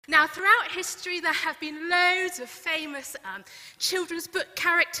Now, throughout history, there have been loads of famous children's book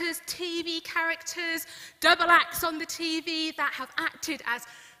characters, TV characters, double acts on the TV that have acted as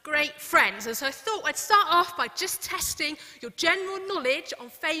great friends. And so I thought I'd start off by just testing your general knowledge on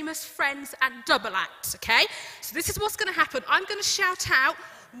famous friends and double acts, okay? So this is what's going to happen. I'm going to shout out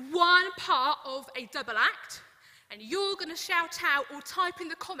one part of a double act, and you're going to shout out or type in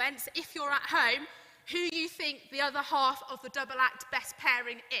the comments if you're at home who you think the other half of the double act best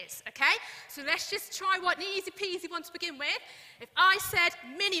pairing is, okay? So let's just try one easy peasy one to begin with. If I said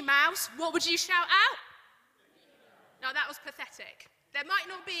Minnie Mouse, what would you shout out? No, that was pathetic. There might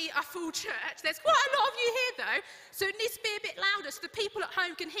not be a full church. There's quite a lot of you here, though, so it needs to be a bit louder so the people at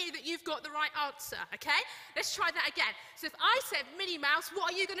home can hear that you've got the right answer, okay? Let's try that again. So if I said Minnie Mouse,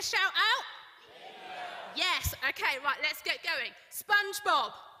 what are you going to shout out? Yes, okay, right, let's get going.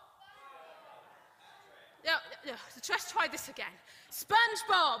 SpongeBob. No, let's try this again.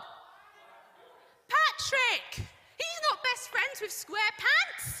 SpongeBob. Patrick. He's not best friends with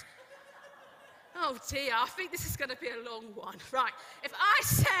SquarePants. Oh dear, I think this is going to be a long one. Right, if I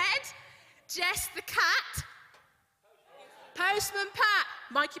said Jess the cat, Postman Pat,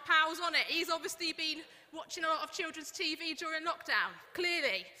 Mikey Powell's on it. He's obviously been watching a lot of children's TV during lockdown,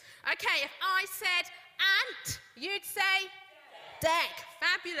 clearly. Okay, if I said Ant, you'd say Deck.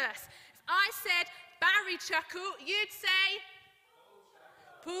 Fabulous. If I said Barry Chuckle, you'd say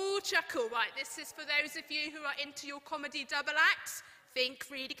Paul Chuckle. Right, this is for those of you who are into your comedy double acts. Think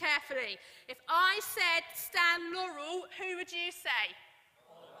really carefully. If I said Stan Laurel, who would you say?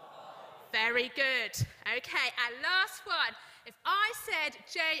 Very good. Okay, and last one. If I said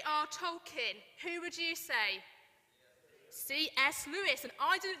J.R. Tolkien, who would you say? C.S. Lewis. And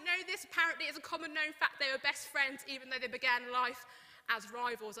I didn't know this. Apparently it's a common known fact they were best friends even though they began life as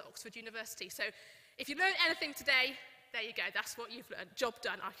rivals at Oxford University. So if you learned anything today, there you go. That's what you've learned. Job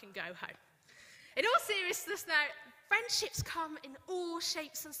done. I can go home. In all seriousness now, friendships come in all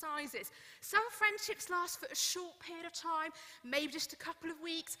shapes and sizes. Some friendships last for a short period of time, maybe just a couple of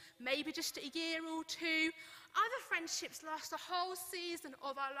weeks, maybe just a year or two. Other friendships last a whole season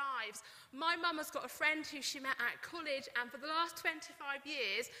of our lives. My mum has got a friend who she met at college, and for the last 25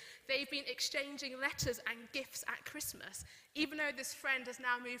 years, they've been exchanging letters and gifts at Christmas, even though this friend has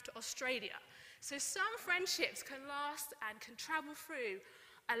now moved to Australia. So some friendships can last and can travel through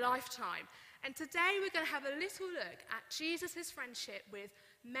a lifetime. And today we're going to have a little look at Jesus' friendship with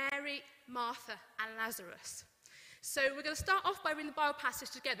Mary, Martha, and Lazarus. So we're going to start off by reading the Bible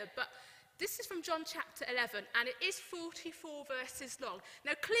passage together, but this is from John chapter 11, and it is 44 verses long.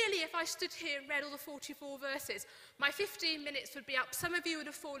 Now, clearly, if I stood here and read all the 44 verses, my 15 minutes would be up. Some of you would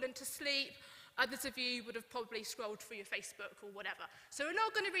have fallen to sleep. Others of you would have probably scrolled through your Facebook or whatever. So we're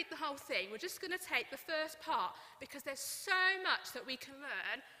not going to read the whole thing. We're just going to take the first part, because there's so much that we can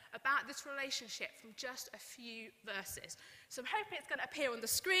learn about this relationship from just a few verses. So I'm hoping it's going to appear on the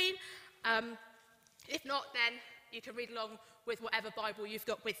screen. If not, then you can read along with whatever Bible you've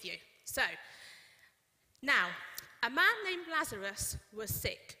got with you. So, now, a man named Lazarus was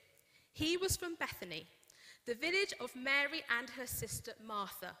sick. He was from Bethany, the village of Mary and her sister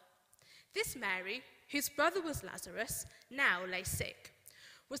Martha. This Mary, whose brother was Lazarus, now lay sick,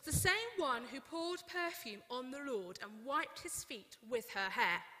 was the same one who poured perfume on the Lord and wiped his feet with her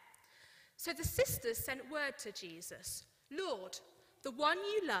hair. So the sisters sent word to Jesus, "Lord, the one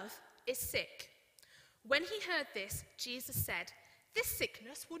you love is sick." When he heard this, Jesus said, "This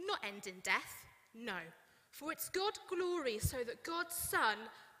sickness will not end in death. No, for it's God's glory, so that God's Son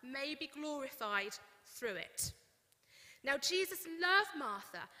may be glorified through it." Now Jesus loved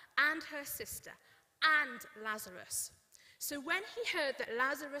Martha and her sister and Lazarus. So when he heard that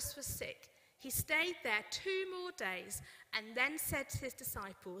Lazarus was sick, he stayed there 2 more days and then said to his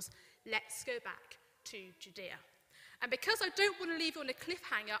disciples, "Let's go back to Judea." And because I don't want to leave you on a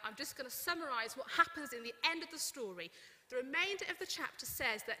cliffhanger, I'm just going to summarize what happens in the end of the story. The remainder of the chapter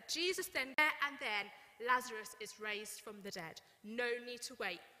says that Jesus then, there and then, Lazarus is raised from the dead. No need to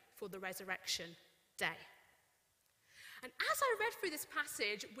wait for the resurrection day. And as I read through this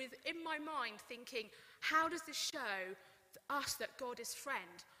passage in my mind thinking, how does this show us that God is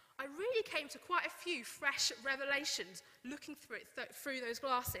friend? I really came to quite a few fresh revelations looking through it through those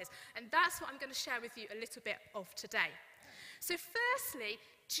glasses. And that's what I'm going to share with you a little bit of today. So firstly,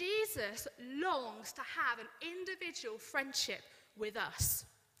 Jesus longs to have an individual friendship with us.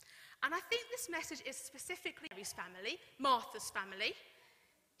 And I think this message is specifically Mary's family, Martha's family.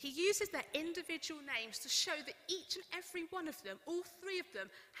 He uses their individual names to show that each and every one of them, all 3 of them,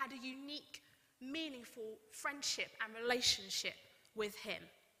 had a unique, meaningful friendship and relationship with him.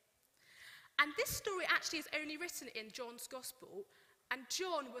 And this story actually is only written in John's Gospel, And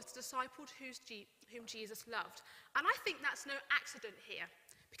John was the disciple whom Jesus loved. And I think that's no accident here,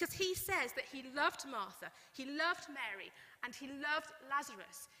 because he says that he loved Martha, he loved Mary, and he loved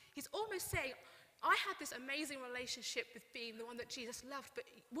Lazarus. He's almost saying, I had this amazing relationship with being the one that Jesus loved, but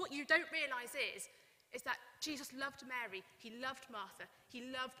what you don't realize is that Jesus loved Mary, he loved Martha, he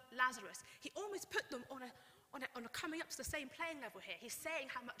loved Lazarus. He almost put them on a coming up to the same playing level here. He's saying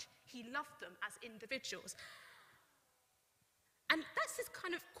how much he loved them as individuals. And that's just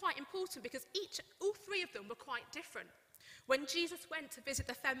kind of quite important, because all three of them were quite different. When Jesus went to visit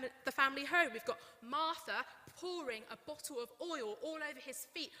the family home, we've got Martha pouring a bottle of oil all over his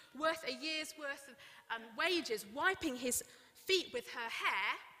feet, worth a year's worth of wages, wiping his feet with her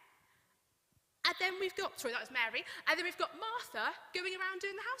hair. And then that was Mary. And then we've got Martha going around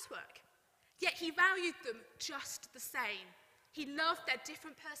doing the housework. Yet he valued them just the same. He loved their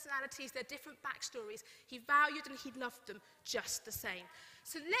different personalities, their different backstories. He valued and he loved them just the same.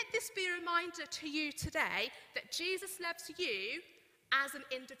 So let this be a reminder to you today that Jesus loves you as an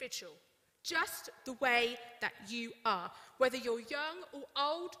individual, just the way that you are. Whether you're young or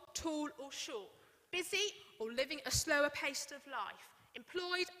old, tall or short, busy or living a slower pace of life,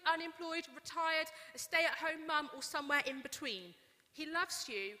 employed, unemployed, retired, a stay-at-home mum or somewhere in between. He loves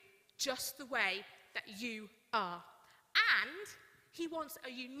you just the way that you are. And he wants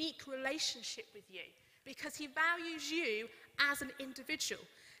a unique relationship with you because he values you as an individual.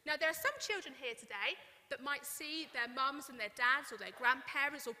 Now, there are some children here today that might see their mums and their dads or their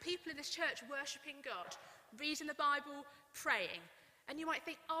grandparents or people in this church worshipping God, reading the Bible, praying. And you might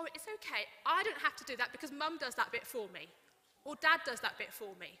think, oh, it's okay, I don't have to do that because mum does that bit for me, or dad does that bit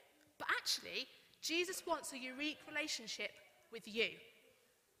for me. But actually, Jesus wants a unique relationship with you.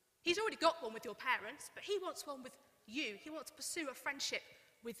 He's already got one with your parents, but he wants one with you. He wants to pursue a friendship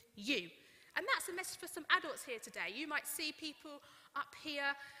with you. And that's a message for some adults here today. You might see people up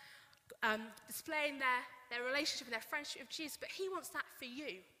here displaying their relationship and their friendship with Jesus, but he wants that for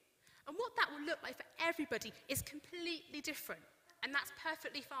you. And what that will look like for everybody is completely different. And that's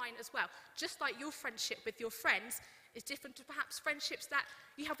perfectly fine as well. Just like your friendship with your friends is different to perhaps friendships that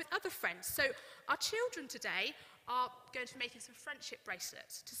you have with other friends. So our children today are going to be making some friendship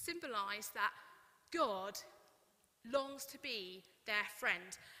bracelets to symbolize that God longs to be their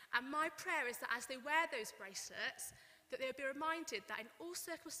friend. And my prayer is that as they wear those bracelets, that they'll be reminded that in all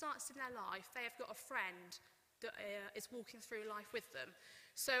circumstances in their life, they have got a friend that is walking through life with them.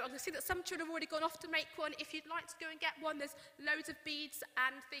 So I'm going to see that some children have already gone off to make one. If you'd like to go and get one, there's loads of beads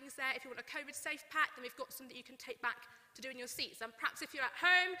and things there. If you want a COVID-safe pack, then we've got some that you can take back to do in your seats. And perhaps if you're at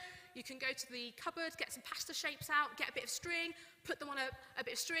home, you can go to the cupboard, get some pasta shapes out, get a bit of string, put them on a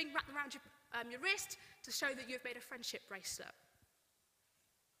bit of string, wrap them around your wrist to show that you've made a friendship bracelet.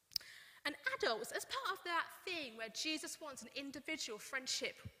 And adults, as part of that thing where Jesus wants an individual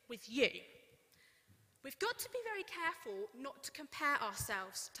friendship with you, we've got to be very careful not to compare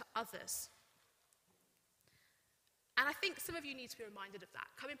ourselves to others. And I think some of you need to be reminded of that.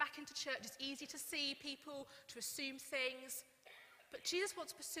 Coming back into church, it's easy to see people, to assume things, but Jesus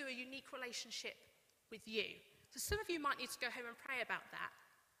wants to pursue a unique relationship with you. So some of you might need to go home and pray about that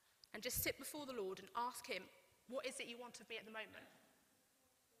and just sit before the Lord and ask him, what is it you want of me at the moment?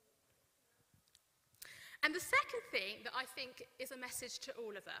 And the second thing that I think is a message to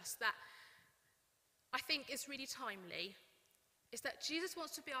all of us that I think is really timely is that Jesus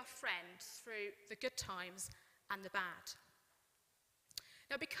wants to be our friend through the good times and the bad.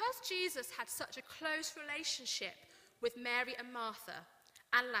 Now, because Jesus had such a close relationship with Mary and Martha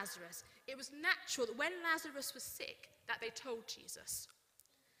and Lazarus, it was natural that when Lazarus was sick, that they told Jesus.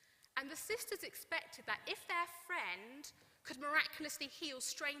 And the sisters expected that if their friend could miraculously heal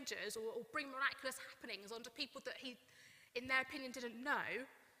strangers or bring miraculous happenings onto people that he, in their opinion, didn't know,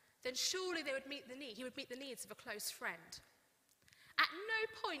 then surely they would meet the need. He would meet the needs of a close friend. At no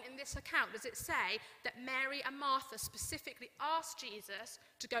point in this account does it say that Mary and Martha specifically asked Jesus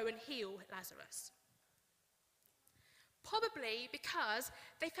to go and heal Lazarus. Probably because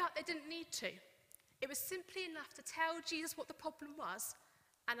they felt they didn't need to. It was simply enough to tell Jesus what the problem was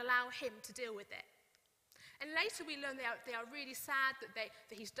and allow him to deal with it. And later we learn they are really sad that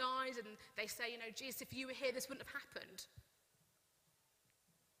he's died, and they say, Jesus, if you were here, this wouldn't have happened.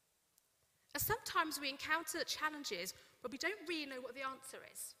 And sometimes we encounter challenges where we don't really know what the answer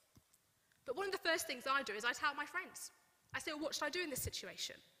is. But one of the first things I do is I tell my friends. I say, well, what should I do in this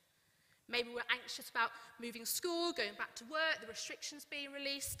situation? Maybe we're anxious about moving school, going back to work, the restrictions being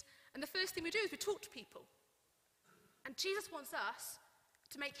released. And the first thing we do is we talk to people. And Jesus wants us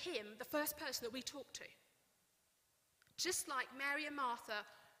to make him the first person that we talk to. Just like Mary and Martha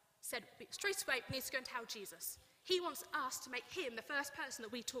said straight away, we need to go and tell Jesus. He wants us to make him the first person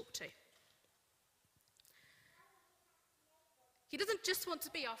that we talk to. He doesn't just want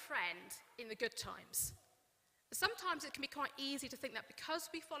to be our friend in the good times. Sometimes it can be quite easy to think that because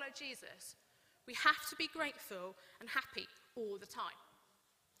we follow Jesus, we have to be grateful and happy all the time.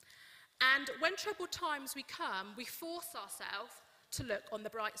 And when troubled times come, we force ourselves to look on the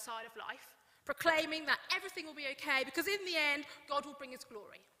bright side of life, proclaiming that everything will be okay because in the end, God will bring his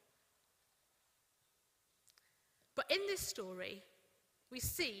glory. But in this story, we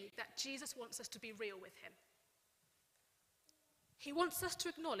see that Jesus wants us to be real with him. He wants us to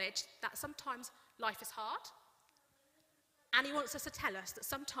acknowledge that sometimes life is hard, and he wants us to tell us that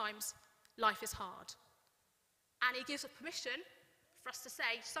sometimes life is hard. And he gives us permission for us to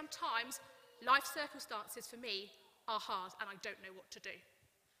say, sometimes life circumstances for me are hard and I don't know what to do.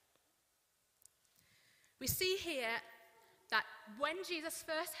 We see here that when Jesus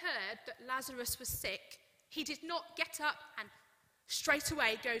first heard that Lazarus was sick, he did not get up and straight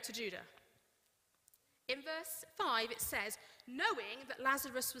away go to Judah. In verse 5 it says, knowing that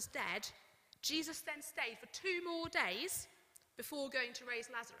Lazarus was dead, Jesus then stayed for 2 more days before going to raise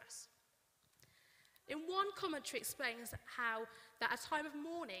Lazarus. In one commentary explains how that a time of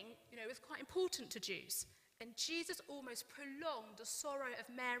mourning, is quite important to Jews. And Jesus almost prolonged the sorrow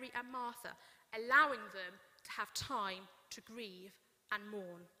of Mary and Martha, allowing them to have time to grieve and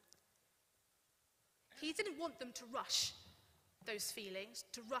mourn. He didn't want them to rush those feelings,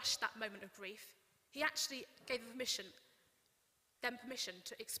 to rush that moment of grief. He actually gave them permission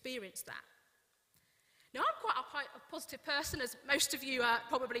to experience that. Now, I'm quite a positive person, as most of you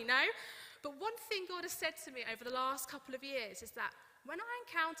probably know, but one thing God has said to me over the last couple of years is that when I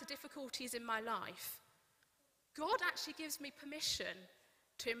encounter difficulties in my life, God actually gives me permission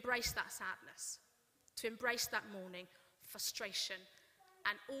to embrace that sadness, to embrace that mourning, frustration,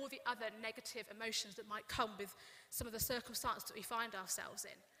 and all the other negative emotions that might come with some of the circumstances that we find ourselves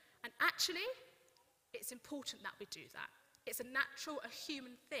in. And actually, it's important that we do that. It's a natural, a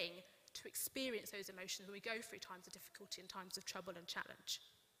human thing to experience those emotions when we go through times of difficulty and times of trouble and challenge.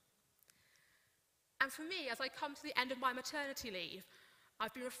 And for me, as I come to the end of my maternity leave,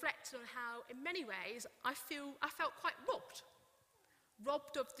 I've been reflecting on how, in many ways, I felt quite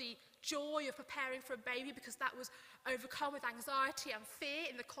robbed of the joy of preparing for a baby because that was overcome with anxiety and fear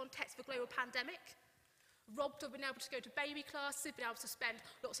in the context of a global pandemic. Robbed of being able to go to baby classes, being able to spend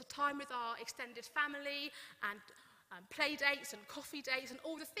lots of time with our extended family and play dates and coffee dates and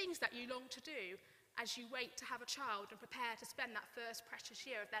all the things that you long to do as you wait to have a child and prepare to spend that first precious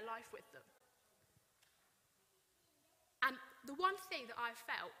year of their life with them. And the one thing that I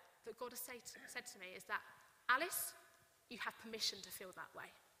felt that God has said to me is that, Alice, you have permission to feel that way.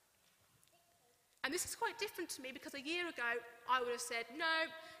 And this is quite different to me because a year ago I would have said, no,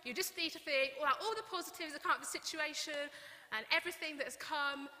 you just need to think about all the positives that come out of the situation and everything that has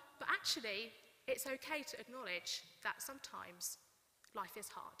come. But actually, it's okay to acknowledge that sometimes life is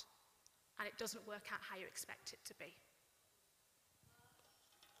hard and it doesn't work out how you expect it to be.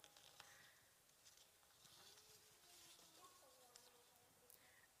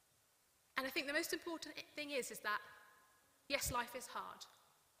 And I think the most important thing is that, yes, life is hard,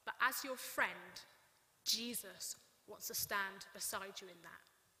 but as your friend, Jesus wants to stand beside you in that.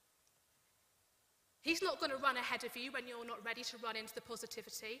 He's not going to run ahead of you when you're not ready to run into the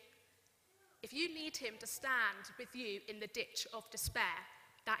positivity. If you need him to stand with you in the ditch of despair,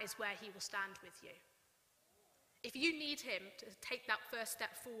 that is where he will stand with you. If you need him to take that first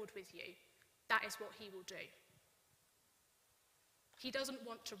step forward with you, that is what he will do. He doesn't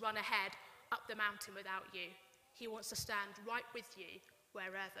want to run ahead up the mountain without you. He wants to stand right with you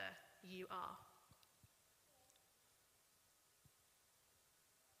wherever you are.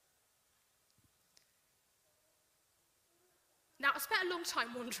 Now, I spent a long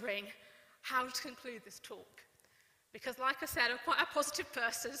time wondering how to conclude this talk, because like I said, I'm quite a positive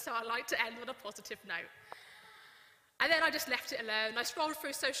person, so I like to end on a positive note. And then I just left it alone. I scrolled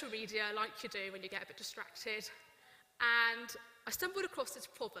through social media like you do when you get a bit distracted, and I stumbled across this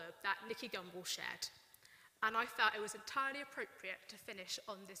proverb that Nicky Gumbel shared, and I felt it was entirely appropriate to finish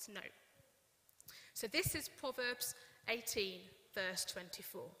on this note. So this is Proverbs 18, verse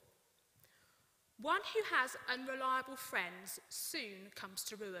 24. One who has unreliable friends soon comes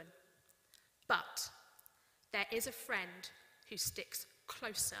to ruin, but there is a friend who sticks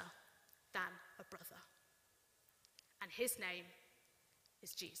closer than a brother, and his name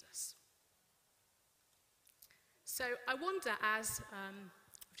is Jesus. So I wonder, as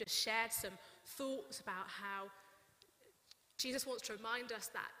we've just shared some thoughts about how Jesus wants to remind us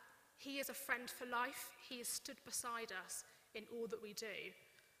that he is a friend for life, he has stood beside us in all that we do.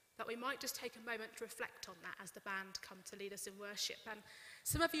 that we might just take a moment to reflect on that as the band come to lead us in worship. And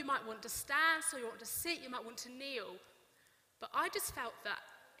some of you might want to stand, some of you want to sit, you might want to kneel. But I just felt that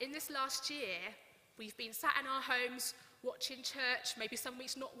in this last year, we've been sat in our homes watching church, maybe some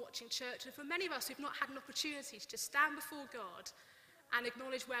weeks not watching church, and for many of us, we've not had an opportunity to just stand before God and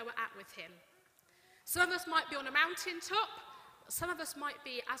acknowledge where we're at with him. Some of us might be on a mountaintop, some of us might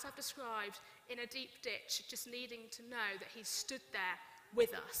be, as I've described, in a deep ditch, just needing to know that he's stood there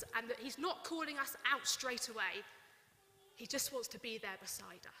with us and that he's not calling us out straight away. He just wants to be there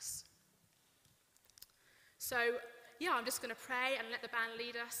beside us. So, I'm just going to pray and let the band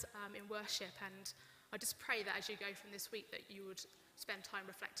lead us in worship, and I just pray that as you go from this week that you would spend time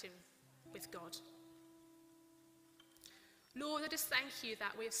reflecting with God. Lord, I just thank you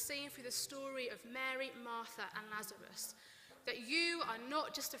that we have seen through the story of Mary, Martha and Lazarus that you are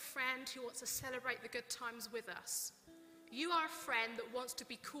not just a friend who wants to celebrate the good times with us. You are a friend that wants to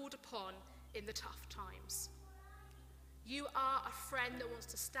be called upon in the tough times. You are a friend that wants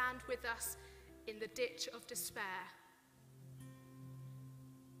to stand with us in the ditch of despair.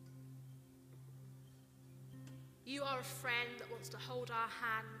 You are a friend that wants to hold our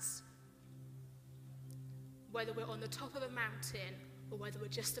hands, whether we're on the top of a mountain or whether we're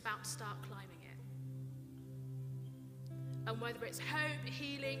just about to start climbing it. And whether it's hope,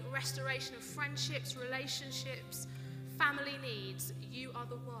 healing, restoration of friendships, relationships, family needs, you are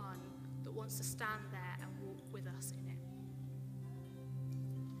the one that wants to stand there and walk with us in it.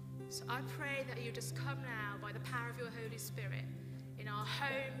 So I pray that you just come now by the power of your Holy Spirit in our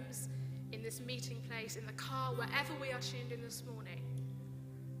homes, in this meeting place, in the car, wherever we are tuned in this morning,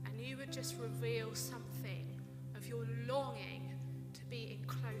 and you would just reveal something of your longing to be in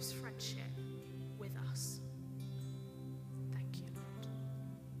close friendship with us.